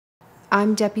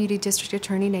I'm Deputy District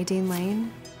Attorney Nadine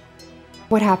Lane.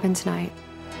 What happened tonight?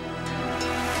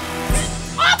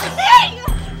 Off me!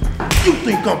 You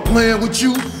think I'm playing with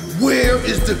you? Where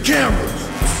is the cameras?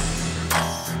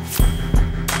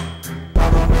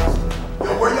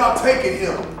 Yo, where y'all taking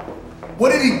him?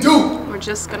 What did he do? We're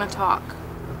just gonna talk,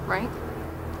 right?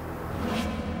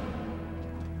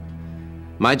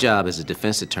 My job as a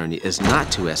defense attorney is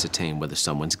not to ascertain whether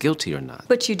someone's guilty or not.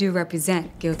 But you do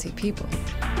represent guilty people.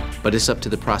 But it's up to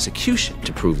the prosecution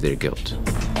to prove their guilt.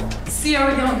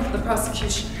 Sierra Young for the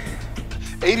prosecution.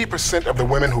 80% of the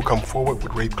women who come forward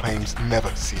with rape claims never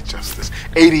see justice.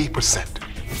 80%.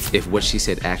 If what she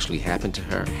said actually happened to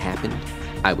her happened,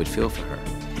 I would feel for her.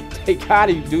 Take how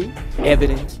do you do?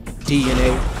 Evidence,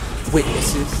 DNA,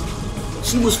 witnesses.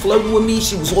 She was flirting with me,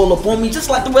 she was all up on me, just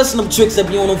like the rest of them tricks that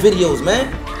be on them videos,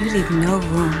 man. You leave no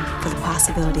room for the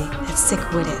possibility that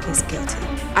sick-witted is guilty.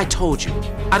 I told you,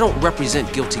 I don't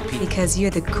represent guilty people. Because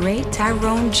you're the great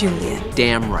Tyrone Julian.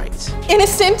 Damn right.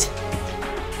 Innocent?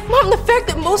 Mom, the fact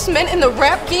that most men in the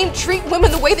rap game treat women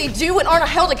the way they do and aren't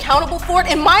held accountable for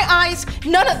it, in my eyes,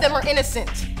 none of them are innocent.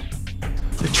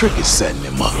 The trick is setting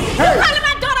him up. Hey. You calling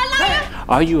my daughter a liar?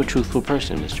 Are you a truthful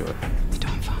person, Miss Jordan? You're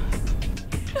doing fine.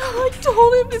 I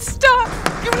told him to stop.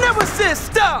 You never said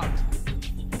stop!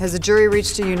 Has the jury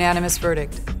reached a unanimous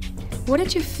verdict? What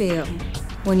did you feel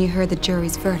when you heard the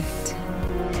jury's verdict?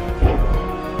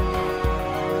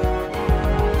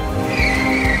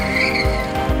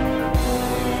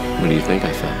 What do you think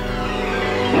I feel?